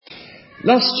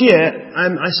Last year,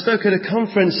 I spoke at a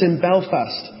conference in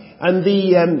Belfast, and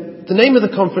the name of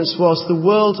the conference was The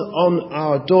World on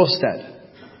Our Doorstep.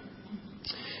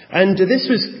 And this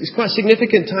is quite a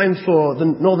significant time for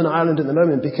Northern Ireland at the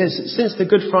moment, because since the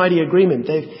Good Friday Agreement,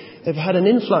 they've had an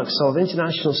influx of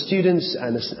international students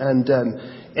and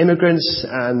immigrants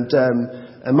and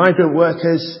migrant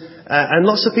workers and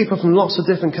lots of people from lots of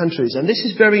different countries. And this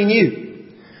is very new.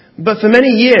 But for many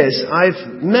years,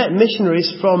 I've met missionaries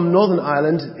from Northern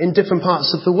Ireland in different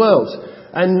parts of the world.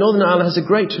 And Northern Ireland has a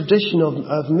great tradition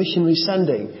of missionary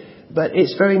sending. But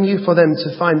it's very new for them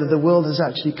to find that the world has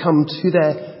actually come to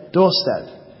their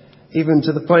doorstep. Even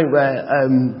to the point where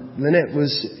Lynette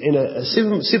was in a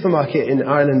supermarket in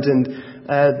Ireland, and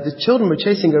the children were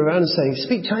chasing her around and saying,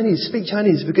 speak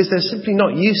Chinese, because they're simply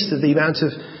not used to the amount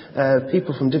of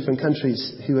people from different countries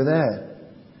who are there.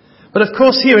 But of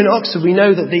course, here in Oxford, we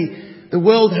know that the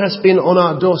world has been on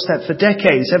our doorstep for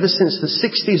decades. Ever since the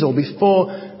 60s or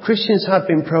before, Christians have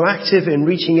been proactive in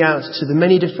reaching out to the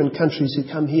many different countries who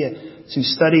come here to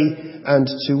study and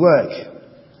to work.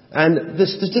 And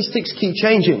the statistics keep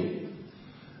changing.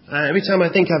 Every time I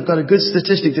think I've got a good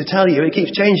statistic to tell you, it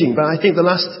keeps changing. But I think the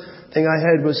last thing I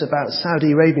heard was about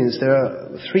Saudi Arabians. There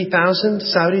are 3,000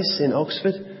 Saudis in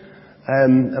Oxford.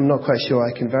 I'm not quite sure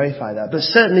I can verify that, but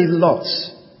certainly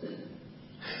lots.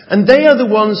 And they are the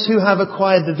ones who have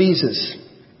acquired the visas.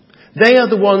 They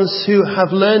are the ones who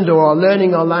have learned or are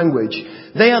learning our language.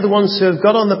 They are the ones who have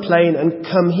got on the plane and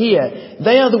come here.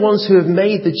 They are the ones who have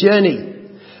made the journey.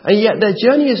 And yet their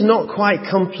journey is not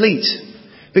quite complete.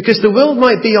 Because the world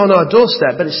might be on our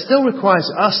doorstep, but it still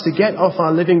requires us to get off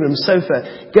our living room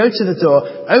sofa, go to the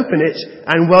door, open it,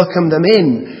 and welcome them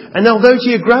in. And although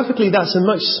geographically that's a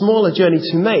much smaller journey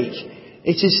to make,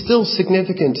 it is still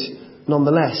significant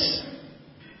nonetheless.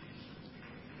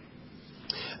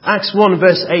 Acts 1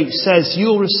 verse 8 says, "You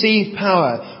will receive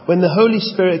power when the Holy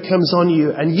Spirit comes on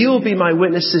you, and you will be my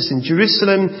witnesses in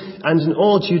Jerusalem and in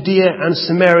all Judea and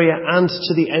Samaria and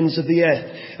to the ends of the earth."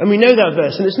 And we know that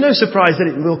verse, and it's no surprise that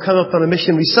it will come up on a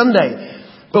missionary Sunday.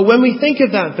 But when we think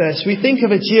of that verse, we think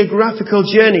of a geographical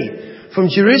journey from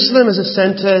Jerusalem as a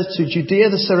centre to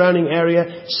Judea, the surrounding area,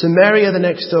 Samaria, the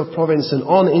next door province, and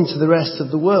on into the rest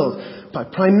of the world.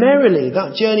 But primarily,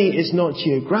 that journey is not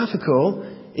geographical.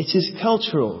 It is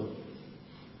cultural.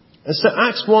 And so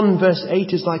Acts 1 verse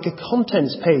 8 is like a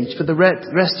contents page for the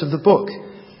rest of the book.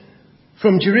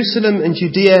 From Jerusalem and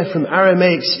Judea, from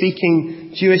Aramaic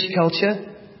speaking Jewish culture,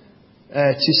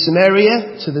 to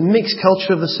Samaria, to the mixed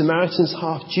culture of the Samaritans,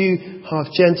 half Jew,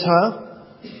 half Gentile,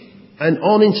 and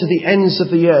on into the ends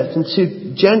of the earth,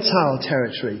 into Gentile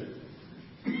territory.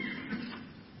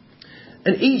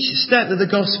 And each step that the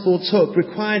gospel took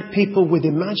required people with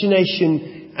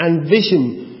imagination and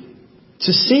vision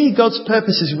to see God's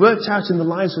purposes worked out in the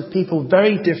lives of people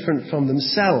very different from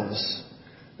themselves.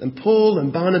 And Paul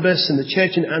and Barnabas and the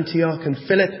church in Antioch and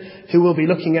Philip, who we'll be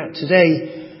looking at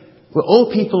today, were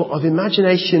all people of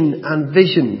imagination and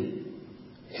vision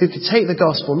who could take the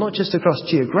gospel not just across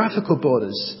geographical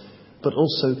borders, but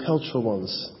also cultural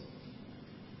ones.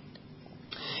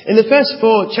 In the first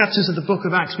 4 chapters of the book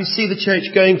of Acts, we see the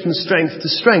church going from strength to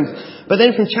strength. But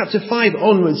then from chapter 5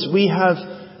 onwards, we have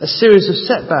a series of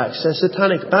setbacks, a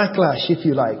satanic backlash, if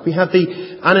you like. We have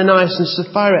the Ananias and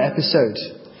Sapphira episode,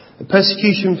 the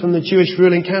persecution from the Jewish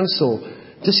ruling council,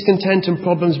 discontent and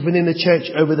problems within the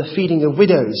church over the feeding of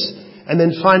widows, and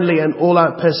then finally an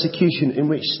all-out persecution in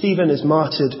which Stephen is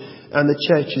martyred and the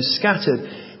church is scattered.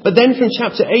 But then from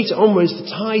chapter 8 onwards, the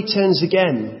tide turns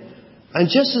again. And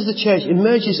just as the church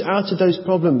emerges out of those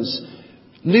problems,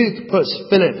 Luke puts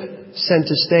Philip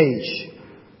centre stage.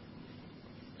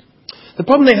 The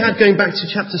problem they had going back to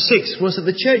chapter 6 was that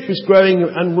the church was growing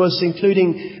and was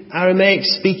including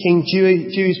Aramaic-speaking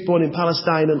Jews born in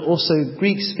Palestine and also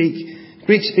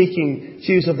Greek-speaking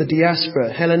Jews of the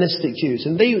diaspora, Hellenistic Jews.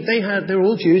 And they were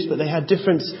all Jews, but they had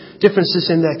differences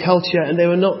in their culture, and they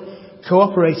were not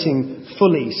cooperating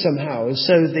fully somehow. And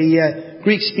so the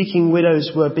Greek-speaking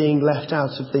widows were being left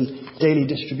out of the daily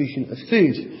distribution of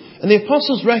food. And the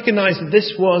apostles recognized that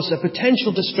this was a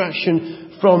potential distraction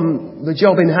from the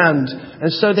job in hand.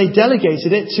 And so they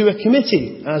delegated it to a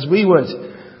committee, as we would.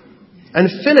 And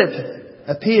Philip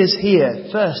appears here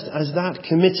first as that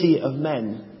committee of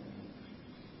men.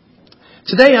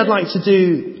 Today I'd like to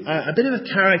do a bit of a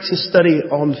character study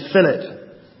on Philip,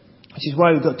 which is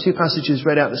why we've got 2 passages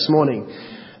read out this morning.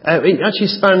 It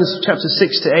actually spans chapter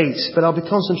 6 to 8, but I'll be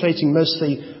concentrating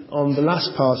mostly on the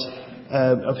last part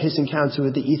of his encounter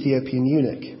with the Ethiopian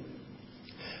eunuch.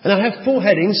 And I have 4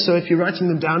 headings, so if you're writing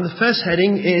them down, the first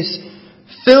heading is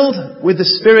filled with the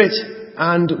Spirit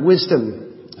and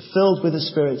wisdom. Filled with the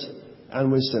Spirit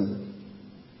and wisdom.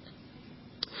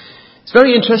 It's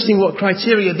very interesting what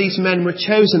criteria these men were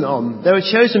chosen on. They were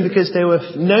chosen because they were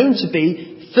known to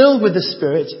be filled with the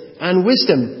Spirit and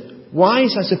wisdom.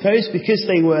 Wise, I suppose, because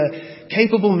they were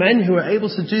capable men who were able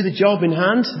to do the job in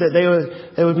hand, that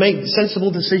they would make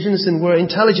sensible decisions and were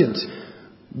intelligent.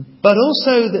 But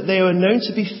also that they were known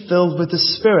to be filled with the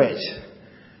Spirit.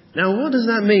 Now, what does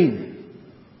that mean?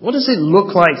 What does it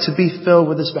look like to be filled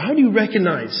with the Spirit? How do you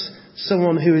recognize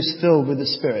someone who is filled with the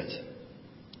Spirit?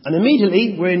 And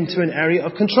immediately we're into an area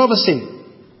of controversy.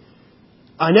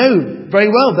 I know very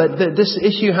well that this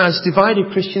issue has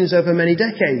divided Christians over many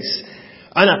decades.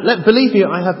 And believe me,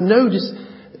 I have no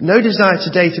desire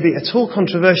today to be at all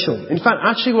controversial. In fact,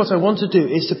 actually what I want to do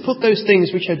is to put those things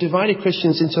which have divided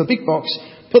Christians into a big box,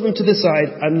 put them to the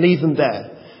side and leave them there.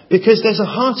 Because there's a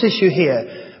heart issue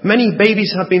here. Many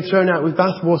babies have been thrown out with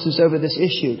bathwaters over this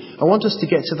issue. I want us to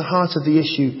get to the heart of the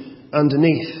issue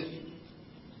underneath.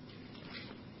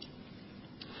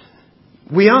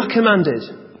 We are commanded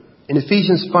in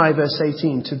Ephesians 5 verse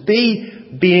 18 to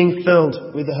be being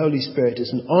filled with the Holy Spirit.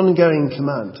 It's an ongoing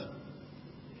command.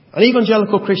 And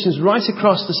evangelical Christians right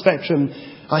across the spectrum,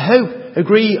 I hope,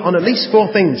 agree on at least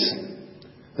 4 things.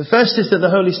 The first is that the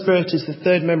Holy Spirit is the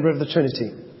third member of the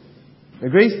Trinity.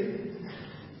 Agreed?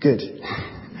 Good.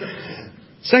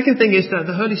 Second thing is that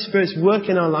the Holy Spirit's work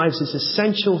in our lives is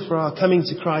essential for our coming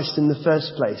to Christ in the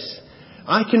first place.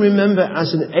 I can remember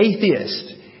as an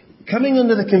atheist coming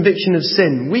under the conviction of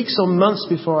sin weeks or months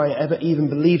before I ever even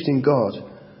believed in God.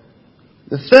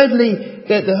 Thirdly,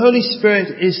 that the Holy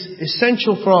Spirit is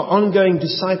essential for our ongoing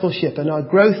discipleship and our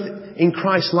growth in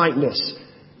Christ-likeness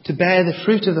to bear the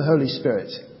fruit of the Holy Spirit.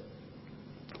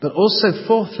 But also,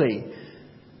 fourthly,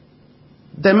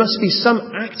 there must be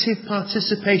some active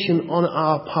participation on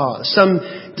our part, some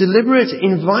deliberate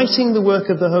inviting the work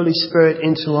of the Holy Spirit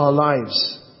into our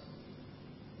lives.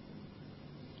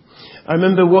 I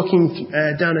remember walking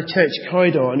down a church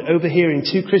corridor and overhearing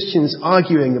 2 Christians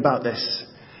arguing about this.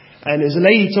 And there was a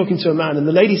lady talking to a man, and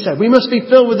the lady said, "We must be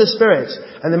filled with the Spirit."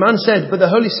 And the man said, "But the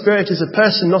Holy Spirit is a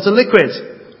person, not a liquid.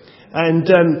 And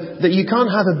that you can't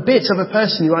have a bit of a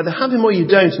person. You either have him or you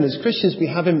don't. And as Christians, we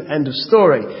have him, end of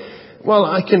story." Well,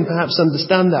 I can perhaps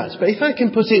understand that. But if I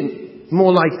can put it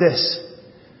more like this,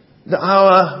 that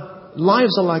our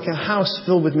lives are like a house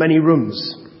filled with many rooms.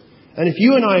 And if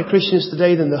you and I are Christians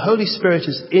today, then the Holy Spirit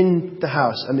is in the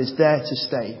house and is there to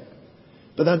stay.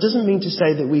 But that doesn't mean to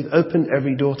say that we've opened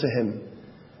every door to him.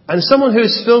 And someone who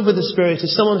is filled with the Spirit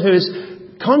is someone who has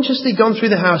consciously gone through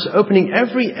the house, opening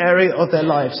every area of their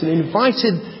lives and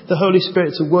invited the Holy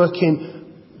Spirit to work in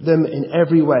them in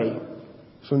every way.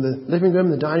 From the living room,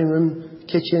 the dining room,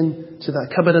 kitchen, to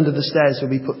that cupboard under the stairs where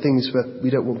we put things where we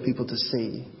don't want people to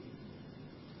see.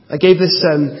 I gave this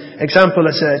example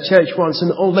at a church once.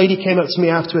 An old lady came up to me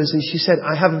afterwards and she said,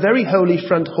 "I have a very holy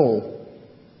front hall,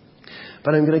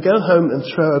 but I'm going to go home and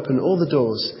throw open all the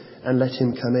doors and let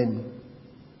him come in."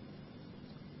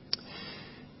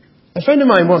 A friend of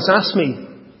mine once asked me,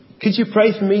 "Could you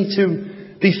pray for me to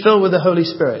be filled with the Holy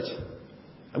Spirit?"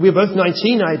 We were both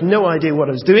 19. I had no idea what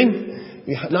I was doing.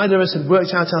 Neither of us had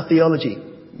worked out our theology.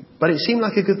 But it seemed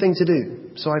like a good thing to do.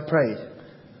 So I prayed.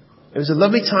 It was a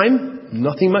lovely time.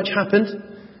 Nothing much happened.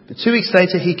 But 2 weeks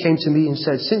later he came to me and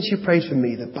said, "Since you prayed for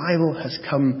me, the Bible has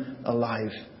come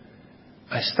alive.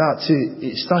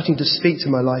 It's starting to speak to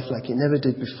my life like it never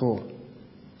did before."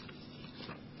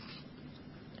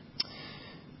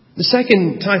 The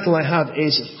second title I have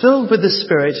is Filled with the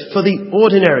Spirit for the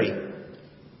Ordinary.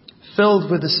 Filled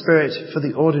with the Spirit for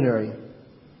the ordinary.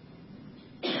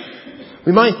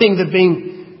 We might think that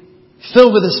being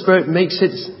filled with the Spirit makes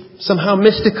it somehow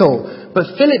mystical.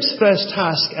 But Philip's first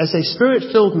task as a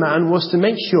Spirit-filled man was to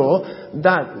make sure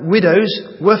that widows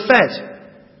were fed.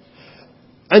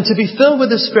 And to be filled with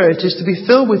the Spirit is to be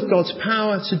filled with God's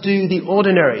power to do the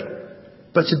ordinary,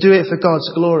 but to do it for God's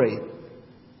glory.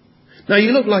 Now,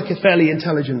 you look like a fairly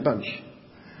intelligent bunch.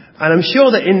 And I'm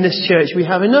sure that in this church we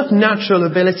have enough natural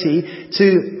ability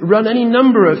to run any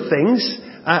number of things,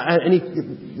 any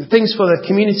things for the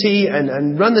community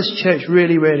and run this church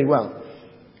really, really well.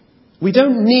 We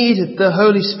don't need the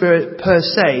Holy Spirit per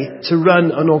se to run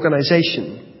an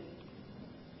organization.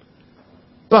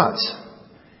 But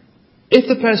if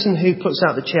the person who puts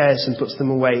out the chairs and puts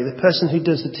them away, the person who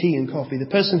does the tea and coffee, the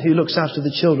person who looks after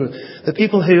the children, the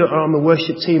people who are on the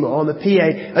worship team or on the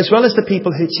PA, as well as the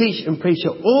people who teach and preach,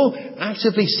 are all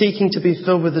actively seeking to be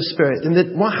filled with the Spirit,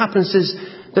 then what happens is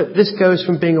that this goes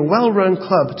from being a well-run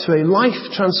club to a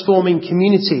life-transforming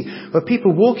community where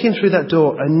people walk in through that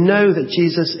door and know that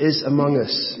Jesus is among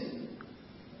us.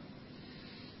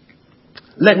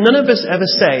 Let none of us ever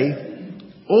say,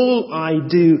 All I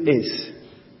do is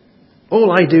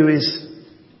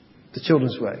the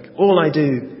children's work. All I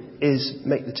do is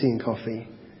make the tea and coffee.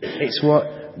 It's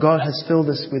what God has filled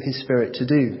us with His Spirit to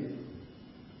do.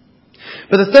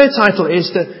 But the third title is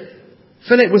that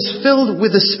Philip was filled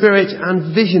with the Spirit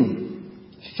and vision.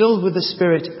 Filled with the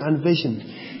Spirit and vision.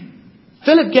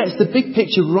 Philip gets the big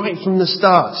picture right from the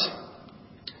start.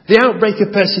 The outbreak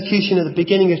of persecution at the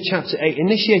beginning of chapter 8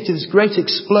 initiated this great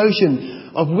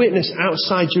explosion of witness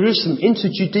outside Jerusalem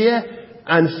into Judea,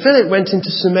 and Philip went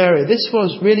into Samaria. This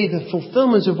was really the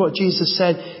fulfillment of what Jesus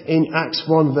said in Acts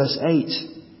 1 verse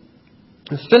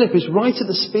 8. And Philip is right at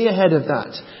the spearhead of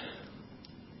that.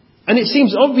 And it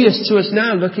seems obvious to us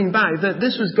now, looking back, that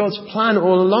this was God's plan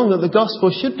all along, that the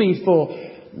gospel should be for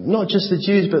not just the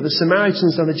Jews, but the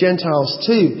Samaritans and the Gentiles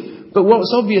too. But what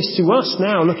was obvious to us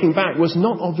now, looking back, was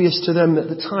not obvious to them at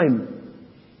the time.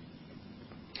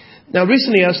 Now,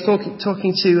 recently I was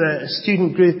talking to a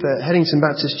student group at Headington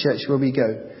Baptist Church, where we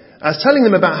go. I was telling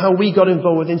them about how we got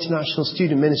involved with international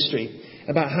student ministry,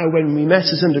 about how when we met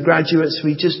as undergraduates,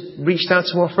 we just reached out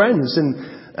to our friends, and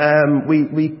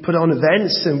we put on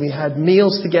events, and we had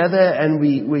meals together, and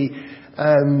we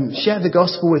shared the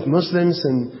gospel with Muslims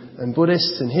and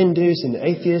Buddhists and Hindus and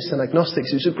atheists and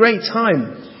agnostics. It was a great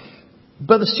time.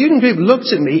 But the student group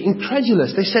looked at me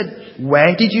incredulous. They said,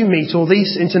 "Where did you meet all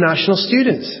these international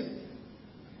students?"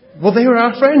 Well, they were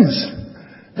our friends.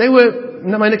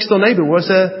 My next door neighbour was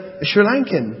a Sri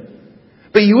Lankan.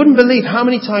 But you wouldn't believe how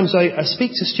many times I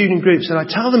speak to student groups and I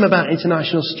tell them about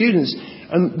international students,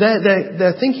 and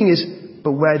their thinking is,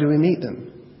 but where do we meet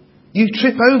them? You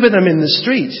trip over them in the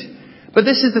street. But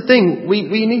this is the thing,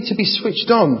 we need to be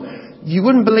switched on. You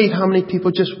wouldn't believe how many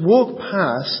people just walk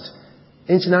past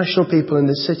international people in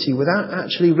this city without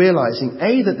actually realising,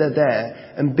 A, that they're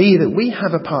there, and B, that we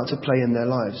have a part to play in their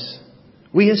lives.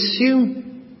 We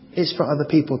assume it's for other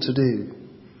people to do.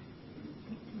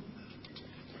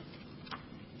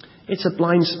 It's a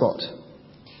blind spot.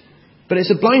 But it's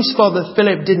a blind spot that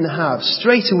Philip didn't have.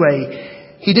 Straight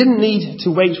away, he didn't need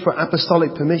to wait for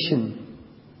apostolic permission.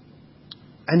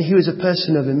 And he was a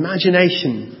person of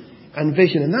imagination and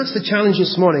vision. And that's the challenge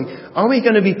this morning. Are we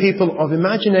going to be people of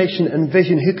imagination and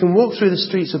vision who can walk through the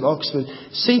streets of Oxford,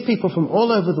 see people from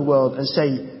all over the world and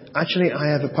say, actually, I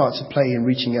have a part to play in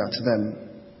reaching out to them?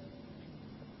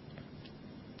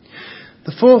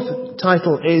 The fourth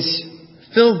title is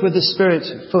Filled with the Spirit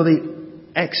for the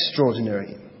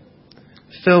Extraordinary.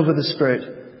 Filled with the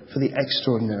Spirit for the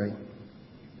Extraordinary.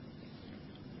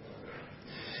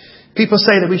 People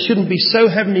say that we shouldn't be so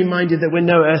heavenly minded that we're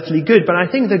no earthly good, but I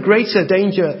think the greater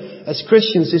danger as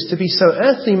Christians is to be so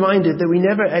earthly minded that we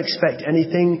never expect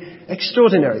anything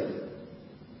extraordinary.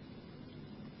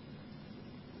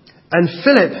 And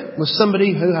Philip was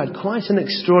somebody who had quite an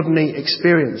extraordinary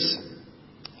experience.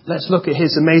 Let's look at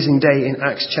his amazing day in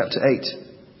Acts chapter 8.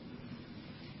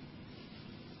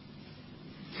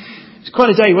 It's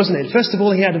quite a day, wasn't it? First of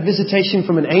all, he had a visitation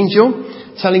from an angel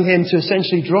telling him to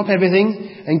essentially drop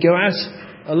everything and go out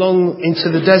along into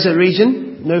the desert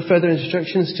region. No further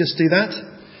instructions, just do that.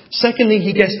 Secondly,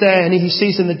 he gets there and he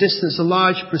sees in the distance a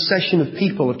large procession of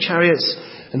people, of chariots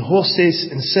and horses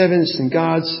and servants and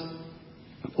guards.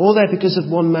 All there because of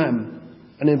one man,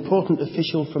 an important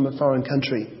official from a foreign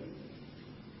country.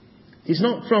 He's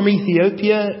not from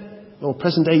Ethiopia, or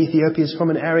present-day Ethiopia. Is from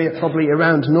an area probably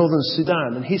around northern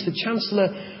Sudan. And he's the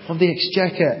Chancellor of the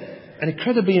Exchequer, an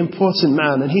incredibly important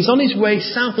man. And he's on his way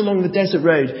south along the desert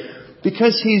road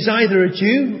because he's either a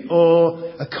Jew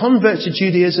or a convert to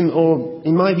Judaism, or,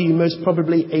 in my view, most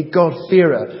probably a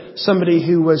God-fearer. Somebody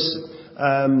who was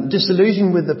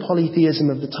disillusioned with the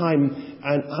polytheism of the time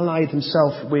and allied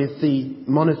himself with the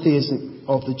monotheism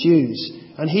of the Jews.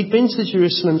 And he'd been to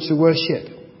Jerusalem to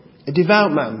worship. A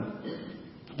devout man,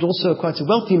 but also quite a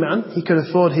wealthy man. He could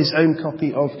afford his own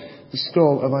copy of the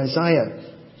scroll of Isaiah.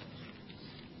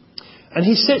 And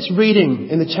he sits reading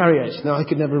in the chariot. Now, I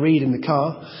could never read in the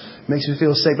car. It makes me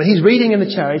feel safe. But he's reading in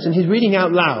the chariot, and he's reading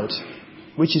out loud,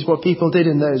 which is what people did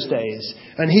in those days.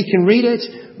 And he can read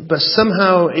it, but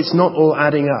somehow it's not all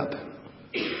adding up.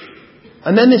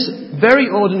 And then this very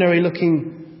ordinary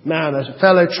looking man, a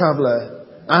fellow traveller,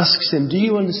 asks him, "Do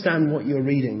you understand what you're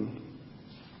reading?"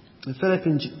 And Philip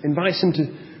invites him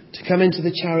to come into the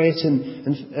chariot,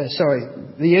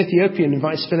 the Ethiopian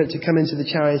invites Philip to come into the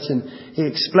chariot, and he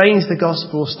explains the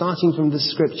gospel starting from the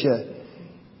scripture.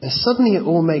 And suddenly it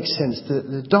all makes sense.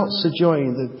 The dots are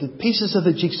joined, the pieces of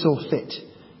the jigsaw fit.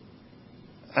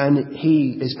 And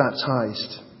he is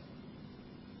baptized.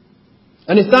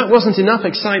 And if that wasn't enough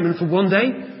excitement for one day,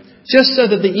 just so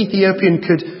that the Ethiopian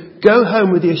go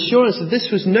home with the assurance that this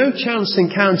was no chance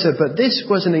encounter, but this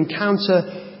was an encounter,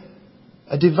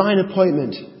 a divine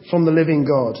appointment from the living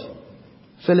God.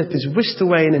 Philip is whisked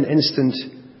away in an instant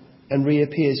and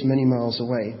reappears many miles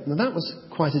away. Now that was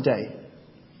quite a day.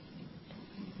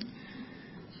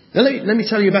 Now let me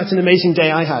tell you about an amazing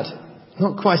day I had.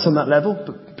 Not quite on that level,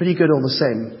 but pretty good all the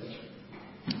same.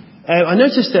 I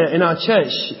noticed that in our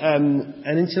church,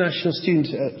 an international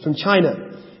student from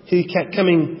China who kept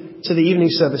coming to the evening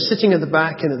service, sitting at the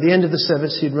back, and at the end of the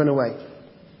service he'd run away.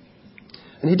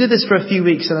 And he did this for a few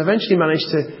weeks, and I eventually managed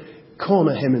to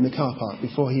corner him in the car park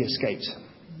before he escaped.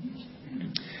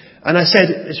 And I said,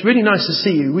 "It's really nice to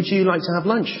see you. Would you like to have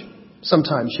lunch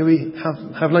sometime? Shall we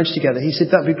have lunch together?" He said,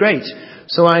 "That'd be great."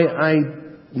 So I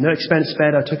no expense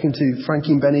spared, I took him to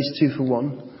Frankie and Benny's 2 for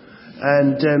 1.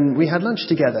 And we had lunch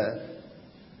together.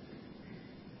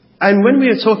 And when we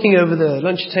were talking over the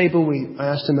lunch table, I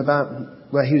asked him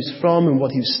about where he was from and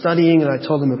what he was studying, and I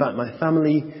told him about my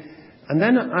family. And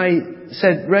then I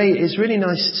said, "Ray, it's really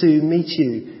nice to meet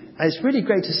you. It's really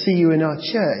great to see you in our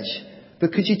church,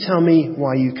 but could you tell me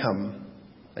why you come?"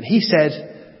 And he said,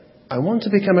 "I want to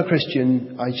become a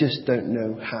Christian, I just don't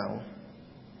know how.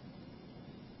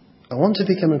 I want to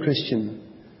become a Christian,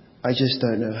 I just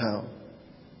don't know how."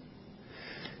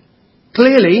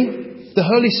 Clearly, the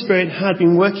Holy Spirit had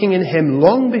been working in him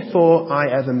long before I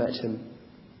ever met him.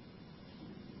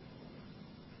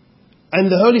 And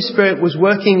the Holy Spirit was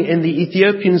working in the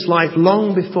Ethiopian's life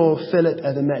long before Philip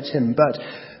ever met him. But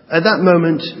at that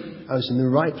moment, I was in the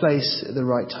right place at the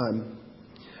right time.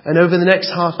 And over the next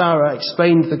half hour, I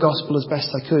explained the gospel as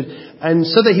best I could. And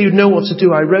so that he would know what to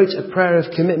do, I wrote a prayer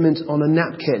of commitment on a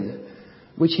napkin,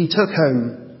 which he took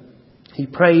home. He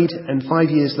prayed, and 5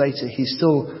 years later, he's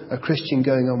still a Christian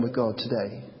going on with God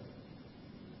today.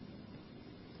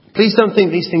 Please don't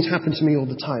think these things happen to me all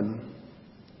the time.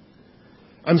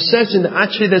 I'm certain that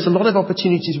actually there's a lot of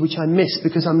opportunities which I miss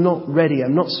because I'm not ready,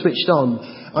 I'm not switched on,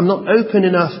 I'm not open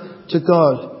enough to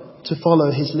God to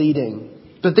follow his leading.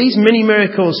 But these mini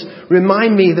miracles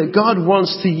remind me that God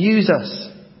wants to use us.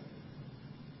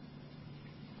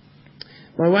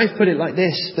 My wife put it like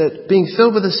this, that being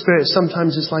filled with the Spirit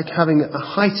sometimes is like having a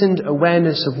heightened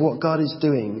awareness of what God is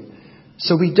doing.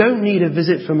 So we don't need a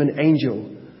visit from an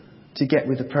angel to get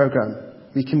with the program.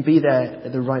 We can be there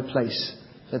at the right place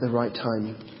at the right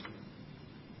time.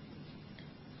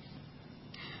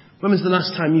 When was the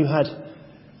last time you had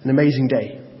an amazing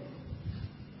day?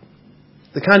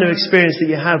 The kind of experience that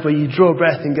you have where you draw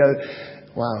breath and go,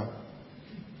 wow.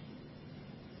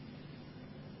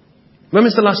 When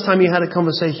was the last time you had a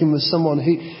conversation with someone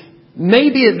who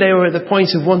maybe they were at the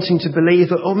point of wanting to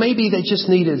believe, or maybe they just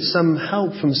needed some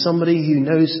help from somebody who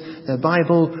knows their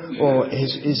Bible or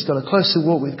has got a closer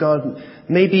walk with God.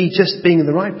 Maybe just being in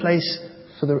the right place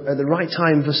at the right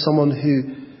time for someone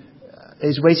who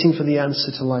is waiting for the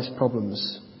answer to life's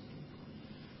problems.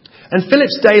 And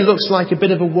Philip's day looks like a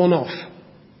bit of a one-off.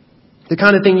 The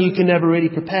kind of thing you can never really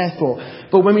prepare for.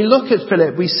 But when we look at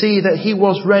Philip, we see that he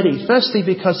was ready. Firstly,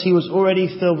 because he was already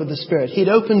filled with the Spirit. He'd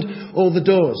opened all the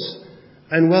doors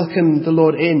and welcomed the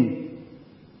Lord in.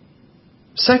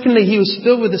 Secondly, he was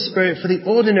filled with the Spirit for the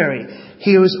ordinary.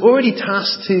 He was already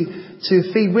tasked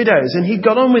to feed widows, and he'd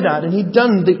got on with that, and he'd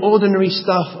done the ordinary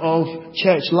stuff of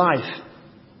church life.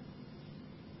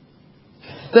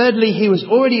 Thirdly, he was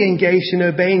already engaged in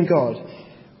obeying God.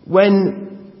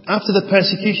 After the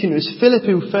persecution, it was Philip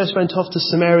who first went off to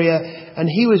Samaria, and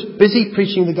he was busy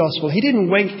preaching the gospel. He didn't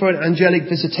wait for an angelic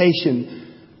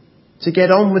visitation to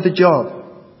get on with the job.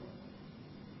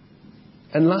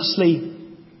 And lastly,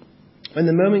 when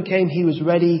the moment came, he was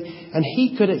ready, and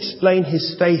he could explain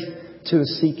his faith to a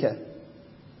seeker.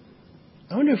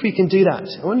 I wonder if we can do that.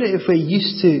 I wonder if we're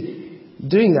used to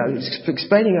doing that,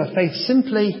 explaining our faith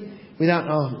simply without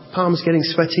our palms getting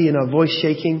sweaty and our voice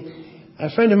shaking. A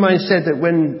friend of mine said that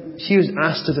when she was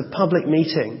asked at a public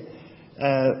meeting,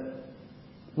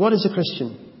 what is a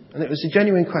Christian? And it was a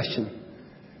genuine question.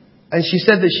 And she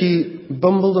said that she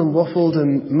bumbled and waffled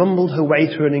and mumbled her way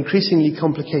through an increasingly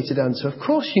complicated answer. Of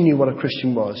course she knew what a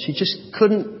Christian was. She just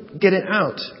couldn't get it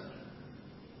out.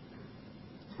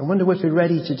 I wonder if we're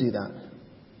ready to do that.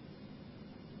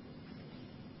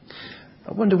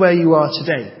 I wonder where you are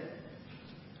today.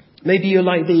 Maybe you're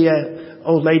like the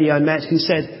old lady I met who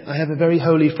said, I have a very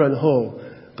holy front hall,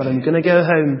 but I'm going to go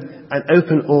home and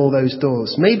open all those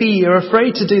doors. Maybe you're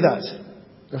afraid to do that.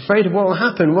 Afraid of what will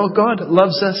happen. Well, God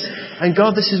loves us, and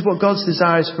this is what God's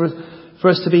desire is for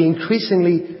us to be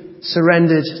increasingly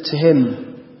surrendered to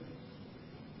Him.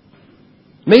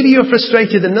 Maybe you're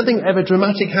frustrated that nothing ever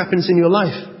dramatic happens in your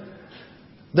life.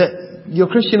 That your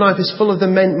Christian life is full of the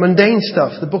mundane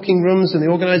stuff, the booking rooms and the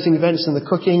organising events and the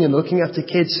cooking and looking after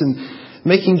kids and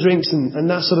making drinks and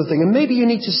that sort of thing. And maybe you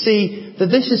need to see that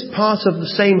this is part of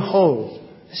the same whole.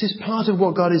 This is part of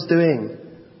what God is doing.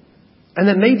 And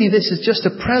that maybe this is just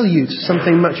a prelude to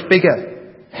something much bigger.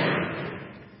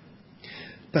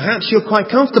 Perhaps you're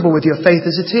quite comfortable with your faith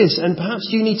as it is, and perhaps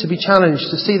you need to be challenged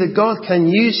to see that God can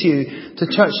use you to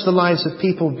touch the lives of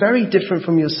people very different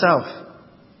from yourself.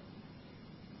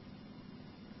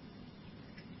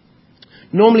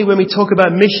 Normally when we talk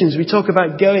about missions, we talk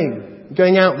about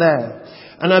going out there.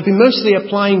 And I've been mostly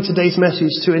applying today's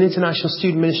message to an international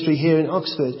student ministry here in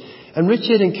Oxford. And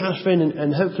Richard and Catherine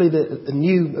and hopefully the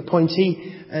new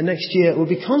appointee next year will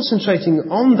be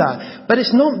concentrating on that. But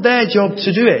it's not their job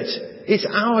to do it. It's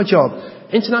our job.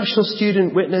 International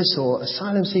student witness or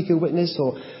asylum seeker witness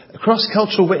or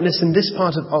cross-cultural witness in this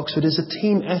part of Oxford is a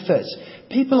team effort.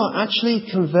 People are actually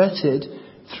converted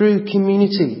through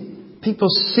community. People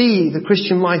see the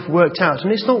Christian life worked out.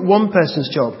 And it's not one person's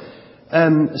job.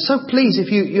 So please,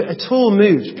 if you're at all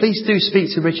moved, please do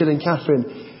speak to Richard and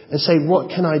Catherine and say, what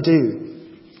can I do?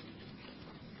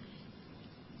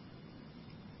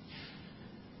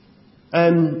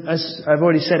 As I've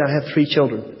already said, I have 3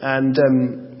 children.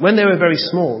 And when they were very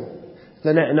small,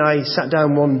 Lynette and I sat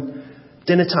down one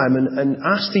dinner time and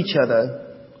asked each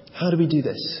other, how do we do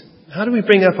this? How do we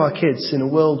bring up our kids in a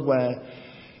world where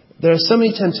there are so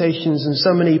many temptations and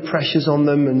so many pressures on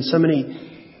them and so many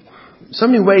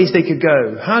ways they could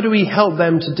go? How do we help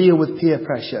them to deal with peer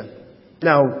pressure?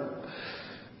 Now,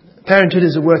 parenthood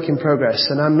is a work in progress,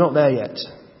 and I'm not there yet.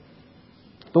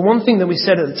 But one thing that we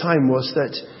said at the time was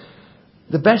that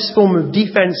the best form of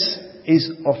defense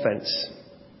is offense.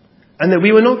 And that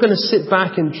we were not going to sit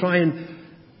back and try and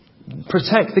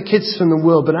protect the kids from the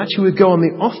world, but actually we'd go on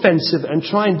the offensive and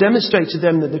try and demonstrate to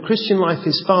them that the Christian life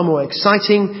is far more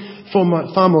exciting, far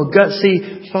more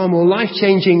gutsy, far more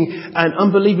life-changing and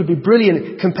unbelievably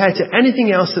brilliant compared to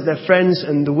anything else that their friends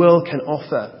and the world can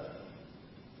offer.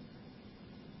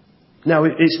 Now,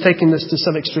 it's taken us to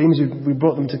some extremes. We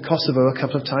brought them to Kosovo a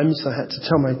couple of times. I had to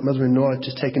tell my mother-in-law I'd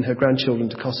just taken her grandchildren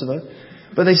to Kosovo.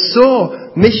 But they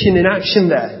saw mission in action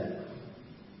there.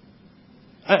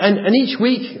 And each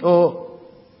week, or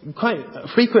quite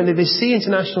frequently, they see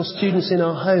international students in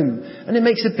our home. And it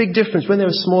makes a big difference. When they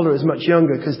were smaller, it was much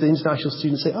younger, because the international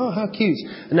students say, oh, how cute.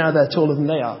 And now they're taller than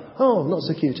they are. Oh, not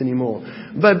so cute anymore.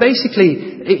 But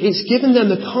basically, it's given them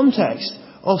the context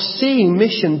of seeing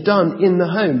mission done in the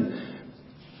home.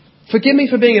 Forgive me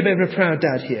for being a bit of a proud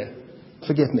dad here.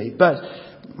 Forgive me. But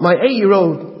my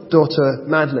 8-year-old daughter,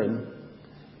 Madeline,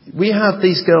 we have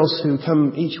these girls who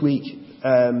come each week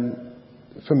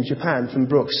from Japan, from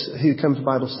Brooks, who come for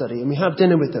Bible study. And we have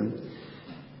dinner with them.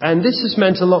 And this has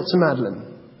meant a lot to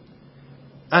Madeline.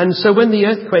 And so when the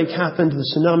earthquake happened, the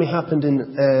tsunami happened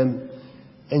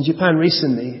in Japan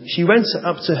recently, she went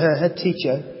up to her head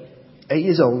teacher, 8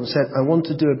 years old, and said, I want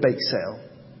to do a bake sale.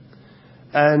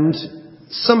 And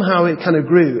somehow it kind of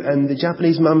grew, and the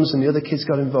Japanese mums and the other kids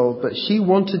got involved, but she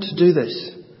wanted to do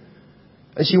this.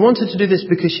 And she wanted to do this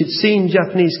because she'd seen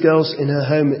Japanese girls in her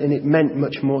home, and it meant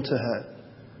much more to her.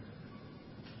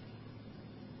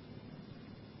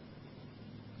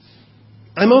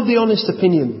 I'm of the honest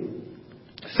opinion,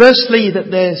 firstly, that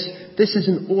this is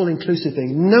an all-inclusive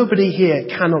thing. Nobody here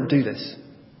cannot do this.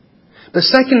 But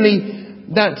secondly,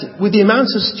 that with the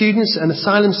amounts of students and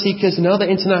asylum seekers and other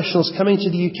internationals coming to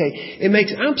the UK, it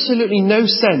makes absolutely no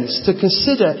sense to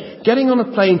consider getting on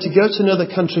a plane to go to another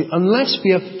country unless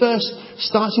we are first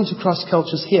starting to cross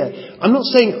cultures here. I'm not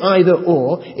saying either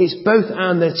or, it's both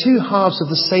and. They're two halves of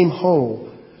the same whole.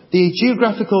 The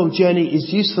geographical journey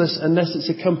is useless unless it's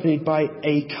accompanied by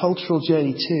a cultural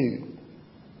journey too.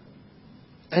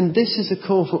 And this is a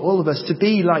call for all of us to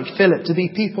be like Philip, to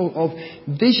be people of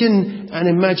vision and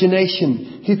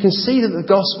imagination who can see that the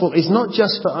gospel is not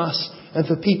just for us and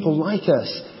for people like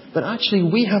us, but actually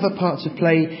we have a part to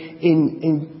play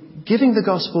in giving the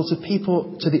gospel to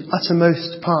people to the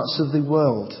uttermost parts of the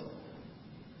world.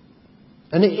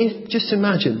 And just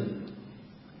imagine,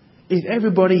 if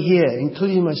everybody here,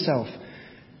 including myself,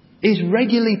 is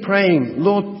regularly praying,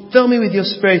 Lord, fill me with your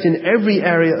Spirit in every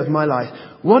area of my life.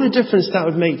 What a difference that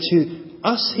would make to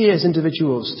us here as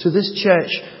individuals, to this church,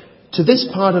 to this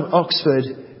part of Oxford,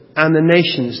 and the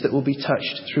nations that will be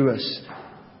touched through us.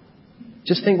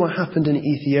 Just think what happened in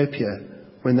Ethiopia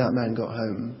when that man got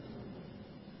home.